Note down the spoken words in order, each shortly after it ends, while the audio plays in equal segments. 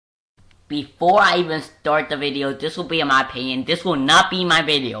before I even start the video, this will be in my opinion. This will not be my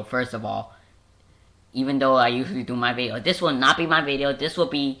video, first of all. Even though I usually do my video, this will not be my video. This will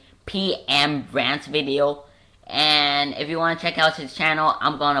be PMrant's video. And if you want to check out his channel,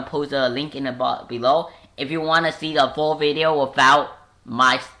 I'm going to post a link in the below. If you want to see the full video without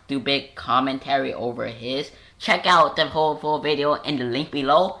my stupid commentary over his, check out the whole full video in the link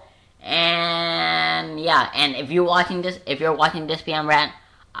below. And yeah, and if you're watching this PMrant,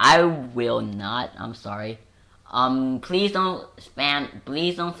 I will not, I'm sorry. Please don't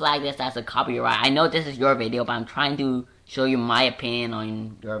flag this as a copyright. I know this is your video, but I'm trying to show you my opinion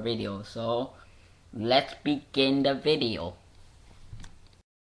on your video. So, let's begin the video.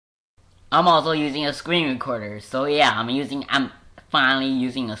 I'm also using a screen recorder. So yeah, I'm finally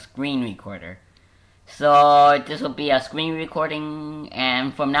using a screen recorder. So, this will be a screen recording,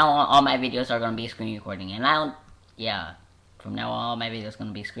 and from now on, all my videos are gonna be screen recording. And from now on, all my videos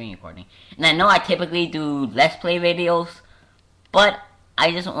gonna be screen recording. And I know I typically do Let's Play videos, but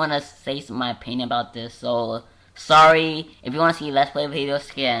I just wanna say my opinion about this. So sorry if you wanna see Let's Play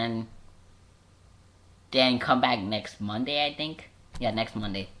videos, then come back next Monday. I think, yeah, next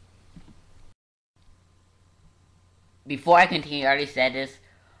Monday. Before I continue, I already said this.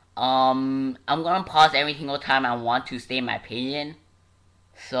 I'm gonna pause every single time I want to state my opinion.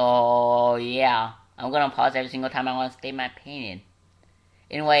 So yeah. I'm gonna pause every single time I want to state my opinion.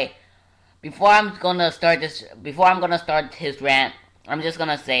 Anyway, before I'm gonna start his rant, I'm just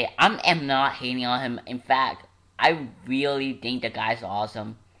gonna say I'm not hating on him. In fact, I really think the guy's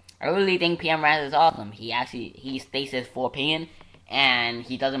awesome. I really think PMrant is awesome. He states his full opinion, and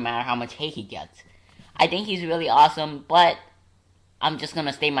he doesn't matter how much hate he gets. I think he's really awesome, but I'm just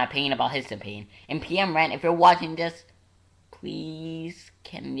gonna state my opinion about his opinion. And PMrant, if you're watching this, please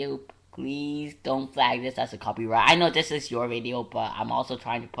don't flag this as a copyright. I know this is your video, but I'm also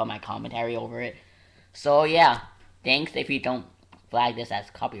trying to put my commentary over it. So yeah, thanks if you don't flag this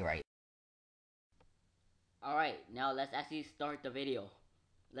as copyright. Alright, now let's actually start the video.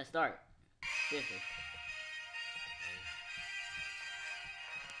 Let's start. Seriously.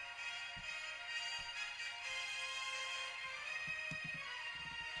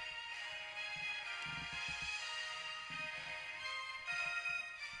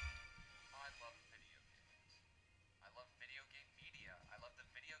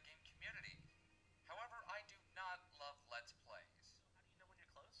 Let's plays. How do you know when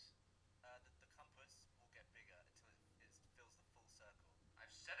you're close? The compass will get bigger until it fills the full circle. I've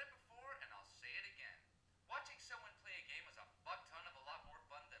said it before and I'll say it again. Watching someone play a game is a fuck ton of a lot more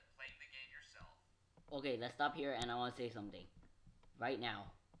fun than playing the game yourself. Okay, let's stop here and I want to say something. Right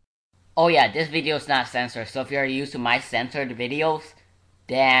now. Oh yeah, this video is not censored, so if you're used to my censored videos,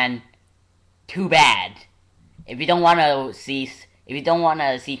 then too bad. If you don't want to see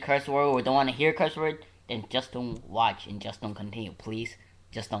curse word or don't want to hear curse word, then just don't watch and just don't continue, please.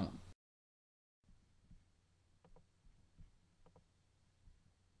 Just don't.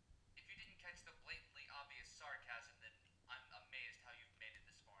 If you didn't catch the blatantly obvious sarcasm, then I'm amazed how you've made it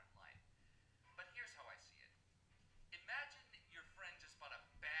this far in life. But here's how I see it. Imagine your friend just bought a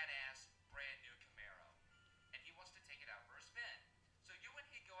badass brand new Camaro, and he wants to take it out for a spin. So you and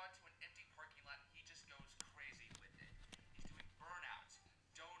he go out to an empty parking lot and he just goes crazy with it. He's doing burnouts,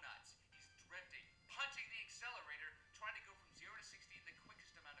 donuts, he's drifting, punching the accelerator, trying to go from 0 to 60 in the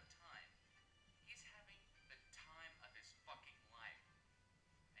quickest amount of time. He's having the time of his fucking life.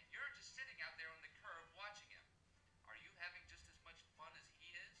 And you're just sitting out there on the curb watching him. Are you having just as much fun as he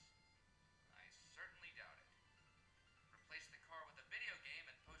is? I certainly doubt it. Replace the car with a video game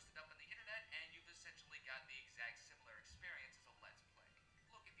and post it up on the internet, and you've essentially got the exact similar experience as a Let's Play.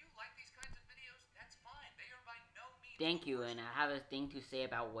 Look, if you like these kinds of videos, that's fine. They are by no means... Thank you, and I have a thing to say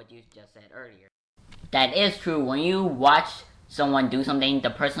about what you just said earlier. That is true. When you watch someone do something, the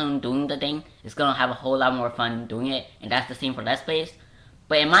person doing the thing is gonna have a whole lot more fun doing it, and that's the same for Let's Plays.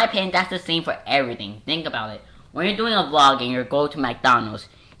 But in my opinion, that's the same for everything. Think about it. When you're doing a vlog and you go to McDonald's,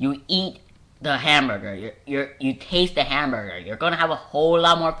 you eat the hamburger, you taste the hamburger, you're gonna have a whole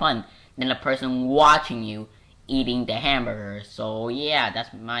lot more fun than the person watching you eating the hamburger. So yeah,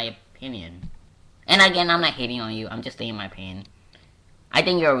 that's my opinion. And again, I'm not hating on you, I'm just saying my opinion. I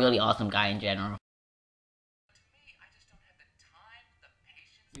think you're a really awesome guy in general. To me, I just don't have the time, the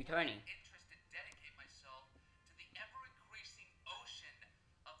patience, Returning. the interest to dedicate myself to the ever-increasing ocean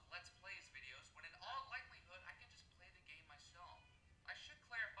of Let's Plays videos when in all likelihood I can just play the game myself. I should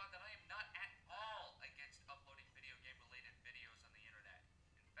clarify that I am not at all against uploading video game-related videos on the internet.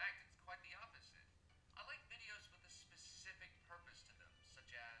 In fact, it's quite the opposite. I like videos with a specific purpose to them,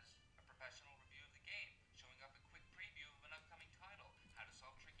 such as a professional review of the game, showing up a quick preview of an upcoming title, how to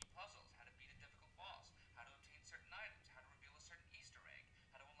solve tricky puzzles, how to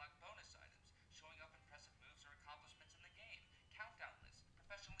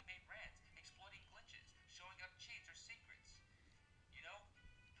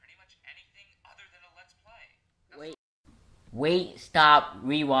Wait, stop,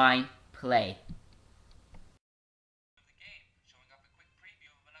 rewind, play. Of the game, showing off a quick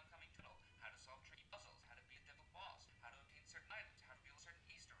preview of an upcoming title, how to solve tricky puzzles, how to beat a difficult boss, how to obtain certain items, how to reveal a certain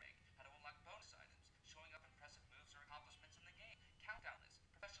Easter egg, how to unlock bonus items, showing off impressive moves or accomplishments in the game, countdown lists,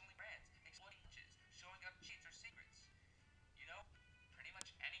 professionally rants, exploding glitches, showing off cheats or secrets. You know, pretty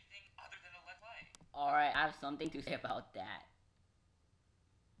much anything other than a let's play. Alright, I have something to say about that.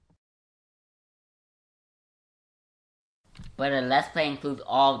 But a Let's Play includes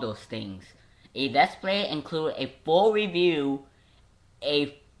all of those things. A Let's Play includes a full review,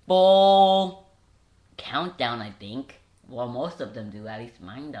 a full countdown, I think. Well, most of them do, at least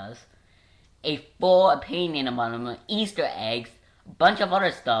mine does. A full opinion about them, Easter eggs, a bunch of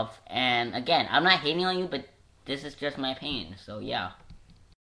other stuff. And again, I'm not hating on you, but this is just my opinion, so yeah.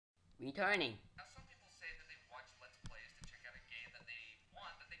 Returning. Now, some people say that they watch Let's Plays to check out a game that they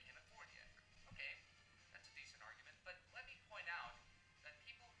want that they can't afford yet. Okay, that's a decent argument, but let me point out that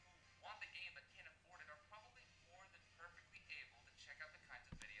people who want the game but can't afford it are probably more than perfectly able to check out the kinds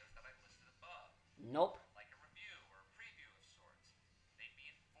of videos that I listed above. Nope. Like a review or a preview of sorts. They'd be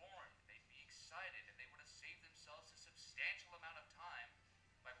informed, they'd be excited, and they would have saved themselves a substantial amount of time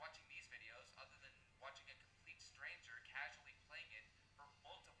by watching these videos other than watching a complete stranger casually playing it for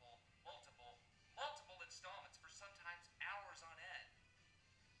multiple installments for sometimes hours on end.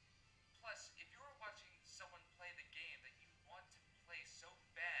 Plus, if you're watching someone play the game that you want to play so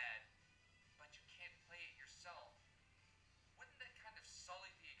bad, but you can't play it yourself, wouldn't that kind of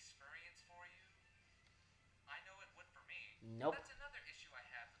sully the experience for you? I know it would for me. Nope. That's another issue I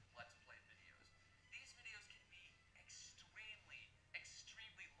have with Let's Play videos. These videos can be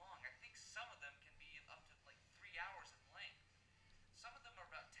extremely long. I think some of them can be up to like 3 hours in length. Some of them are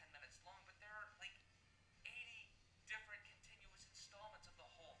about 10 minutes long, but there are like 80 different continuous installments of the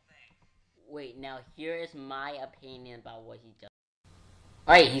whole thing. Wait, now here is my opinion about what he does.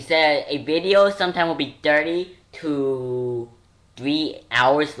 Alright, he said a video sometime will be 30 to 3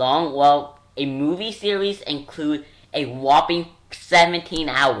 hours long. Well, a movie series include a whopping 17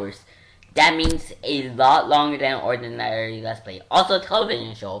 hours. That means a lot longer than ordinary Let's Play. Also, a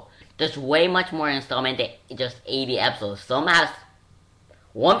television show. There's way much more installment than just 80 episodes. Some has...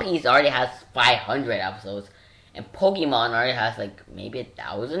 One Piece already has 500 episodes. And Pokemon already has like maybe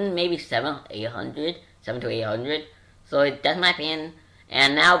 1,000, maybe 800, 7 to 800. So that's my opinion.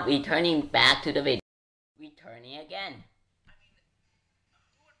 And now returning back to the video. Returning again. I mean,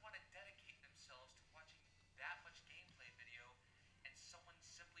 who would want to dedicate themselves to watching that much gameplay video and someone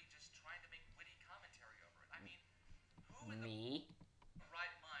simply just trying to make witty commentary over it? I mean, who in Me. the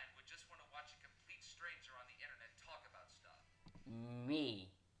right mind would just want to watch a complete stranger on the internet talk about stuff?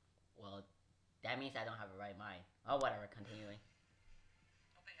 Me. Well, that means I don't have a right mind. Oh, whatever, continuing.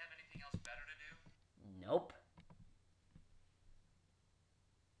 Don't they have anything else better to do? Nope.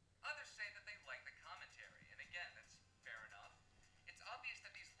 Others say that they like the commentary, and again, that's fair enough. It's obvious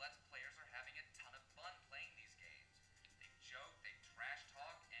that these Let's Players are having a ton of fun playing these games. They joke, they trash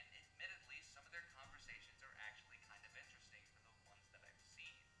talk, and admittedly, some of their conversations are actually kind of interesting for the ones that I've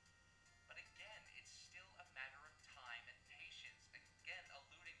seen. But again, it's still a matter of time and patience, again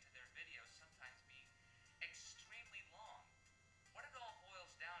alluding to their videos sometimes being extremely long. What it all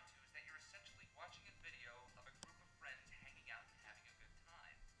boils down to is that you're essentially watching a video of a group of friends hanging out and having a good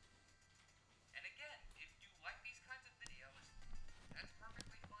time. And again, if you like these kinds of videos, that's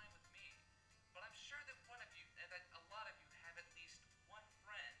perfectly fine with me. But I'm sure that a lot of you have at least one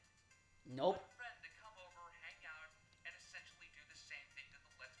friend. Nope. One friend to come over, hang out, and essentially do the same thing that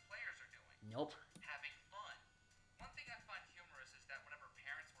the Let's Players are doing. Nope. Having fun. One thing I find humorous is that whenever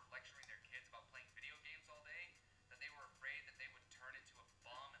parents were lecturing their kids about playing video games all day, that they were afraid that they would turn into a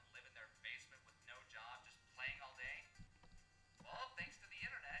bum and live in their basement with no job, just playing all day. Well, thanks to the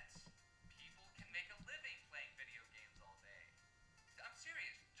internet, people can make a living playing video games all day. I'm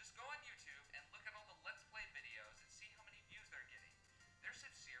serious. Just go on YouTube and look at all the Let's Play videos and see how many views they're getting. There's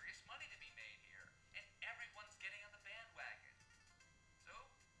some serious money to be made here, and everyone's getting on the bandwagon. So,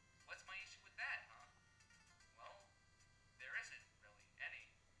 what's my issue with that, huh? Well, there isn't really any.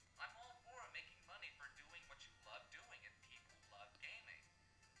 I'm all for making money for doing what you love doing, and people love gaming.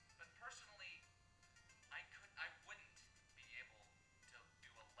 But personally, I wouldn't be able to do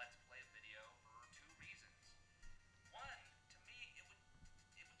a Let's Play video for two reasons. One, to me,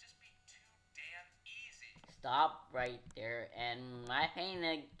 it would just be too damn easy. Stop right there. And my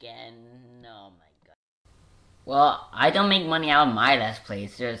opinion again. Oh my god. Well, I don't make money out of my Let's Play.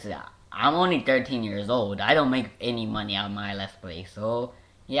 Seriously, I'm only 13 years old. I don't make any money out of my Let's Play. So,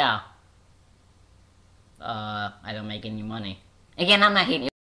 yeah. I don't make any money. Again, I'm not hating.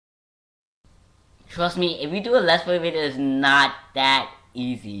 Trust me, if you do a Let's Play video, it's not that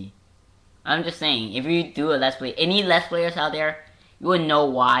easy. I'm just saying, if you do a Let's Play, any Let's Players out there, you will know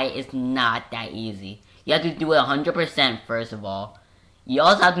why it's not that easy. You have to do it 100% first of all. You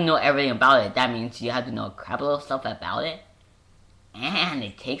also have to know everything about it. That means you have to know a crap load of stuff about it. And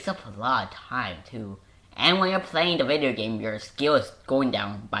it takes up a lot of time too. And when you're playing the video game, your skill is going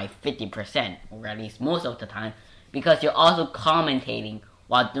down by 50%, or at least most of the time, because you're also commentating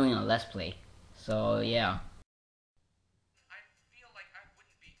while doing a Let's Play. So yeah. I feel like I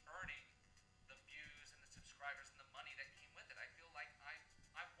wouldn't be earning the views and the subscribers and the money that came with it. I feel like I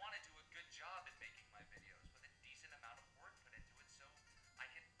want to do a good job at making my videos with a decent amount of work put into it so I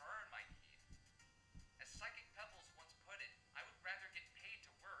can earn my keep. As Psychic Pebbles once put it, I would rather get paid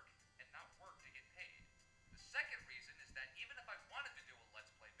to work and not work to get paid. The second reason is that even if I wanted to do a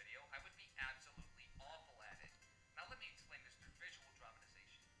Let's Play video, I would be absolutely awful at it. Now let me explain this through visual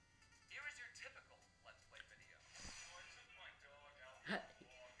dramatization. Here is your typical Let's Play video. Oh, I took my dog out for a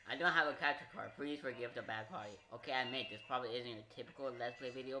walk. I don't have a capture card. Please forgive the bad part. Okay, I admit this probably isn't your typical Let's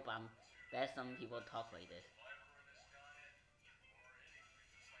Play video, but I'm bet some people talk like this.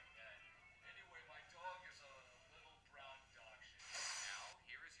 Anyway, my dog is a little brown dachshund. Now,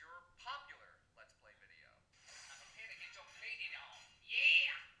 here is your popular Let's Play video. I'm here to get your painting on.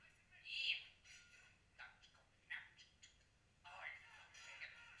 Yeah! Yeah! Oh, you're big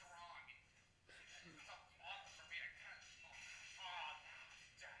and strong. It's so awful for me to kind of... Oh,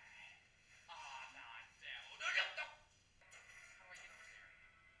 dang. Oh, damn. No, no, no! How do I get over there?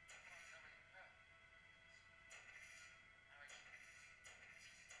 I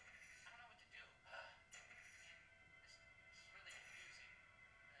don't know what to do. This is really confusing.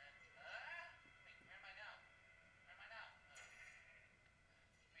 Wait, where am I now? Where am I now?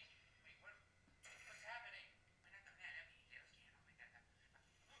 Wait, what's happening?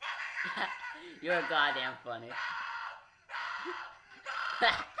 You're goddamn funny. Now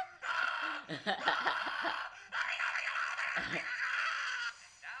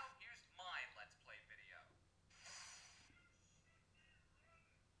here's my Let's Play video.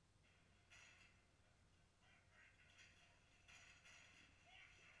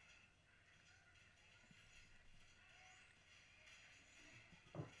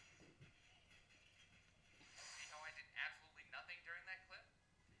 See how I did absolutely nothing during that clip?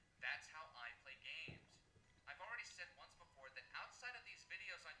 That's how I play games. I've already said once before that outside of these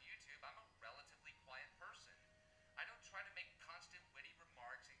videos on YouTube, I'm a relatively quiet person. I don't try to make constant witty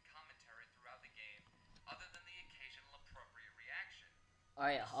remarks and commentary throughout the game, other than the occasional appropriate reaction.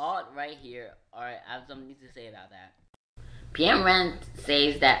 Alright, halt right here. Alright, I have something to say about that. PMrant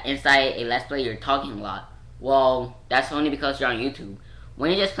says that inside a Let's Play you're talking a lot. Well, that's only because you're on YouTube. When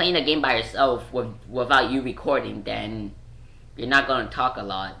you're just playing the game by yourself without you recording, then you're not gonna talk a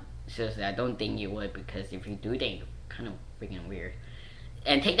lot. Seriously, I don't think you would, because if you do, then you're kind of freaking weird.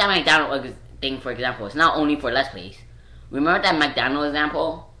 And take that McDonald's thing for example. It's not only for Let's Plays. Remember that McDonald's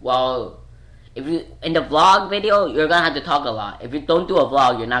example? Well, if you in the vlog video, you're gonna have to talk a lot. If you don't do a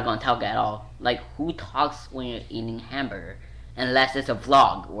vlog, you're not gonna talk at all. Like, who talks when you're eating hamburger? Unless it's a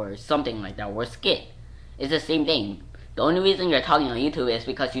vlog or something like that, or a skit. It's the same thing. The only reason you're talking on YouTube is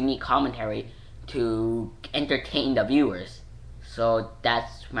because you need commentary to entertain the viewers. So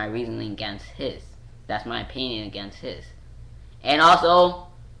that's my reasoning against his. That's my opinion against his. And also,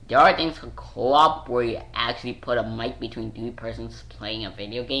 there are things called co-op where you actually put a mic between two persons playing a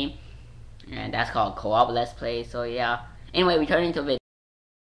video game. And that's called co-op Let's Play, so yeah. Anyway, returning to video.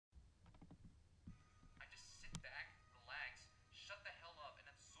 I just sit back, relax, shut the hell up,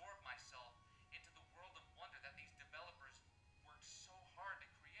 and absorb myself into the world of wonder that these developers worked so hard to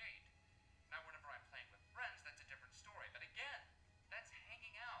create. Now, whenever I'm playing with friends, that's a different story. But again, that's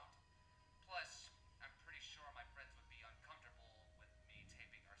hanging out. Plus, I'm pretty sure my friends would be uncomfortable with me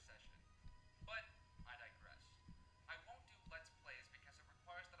taping our session. But I digress. I won't do Let's Plays because it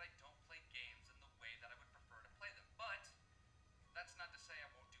requires that I don't play games in the way that I would prefer to play them. But that's not to say I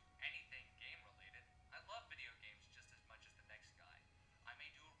won't do anything game related. I love video games just as much as the next guy. I may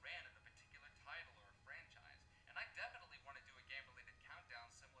do a rant on a particular title or a franchise, and I definitely want to do a game related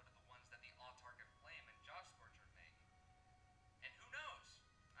countdown similar to the ones that the All Target Flame and Josh Scorcher make. And who knows?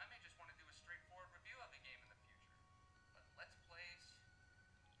 I may just want to do a straightforward review of the game in the future. But Let's Plays,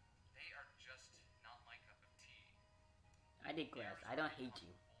 they are just not my cup of tea. I digress. I don't hate you.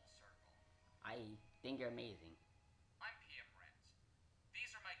 Full circle. I think you're amazing. I'm PMrant.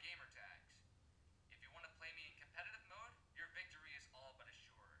 These are my gamer tags. If you want to play me in competitive mode, your victory is all but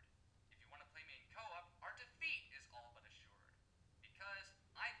assured. If you want to play me in co-op, our defeat is all but assured. Because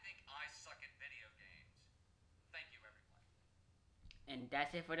I think I suck at video games. Thank you, everyone. And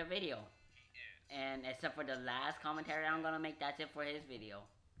that's it for the video. He is. And except for the last commentary I'm gonna make, that's it for his video.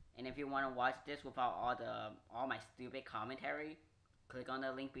 And if you want to watch this without all my stupid commentary, click on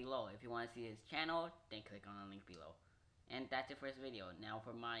the link below. If you want to see his channel, then click on the link below. And that's it for his video. Now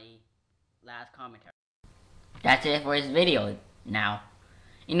for my last commentary. That's it for his video now.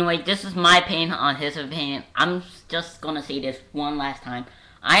 Anyway, this is my opinion on his opinion. I'm just gonna say this one last time.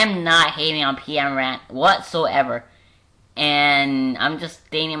 I am not hating on PMrant whatsoever. And I'm just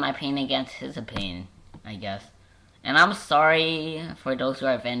stating my opinion against his opinion, I guess. And I'm sorry for those who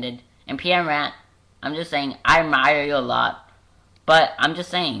are offended. And PMrant, I'm just saying, I admire you a lot. But I'm just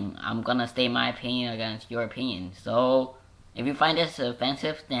saying, I'm gonna state my opinion against your opinion. So, if you find this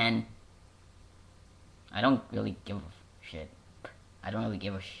offensive, then I don't really give a shit. I don't really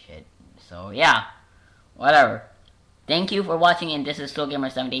give a shit. So, yeah. Whatever. Thank you for watching, and this is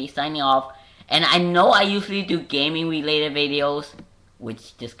SoulGamer70 signing off. And I know I usually do gaming related videos,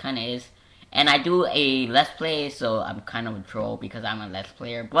 which this kinda is. And I do a Let's Play, so I'm kind of a troll because I'm a Let's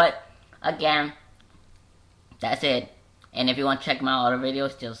Player. But, again, that's it. And if you want to check my other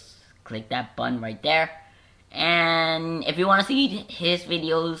videos, just click that button right there. And if you want to see his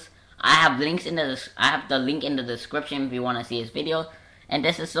videos, I have the link in the description if you want to see his videos. And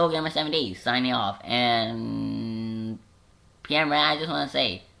this is SoulGamer70 signing off. And PMrant, I just want to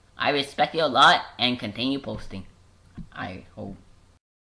say, I respect you a lot and continue posting. I hope.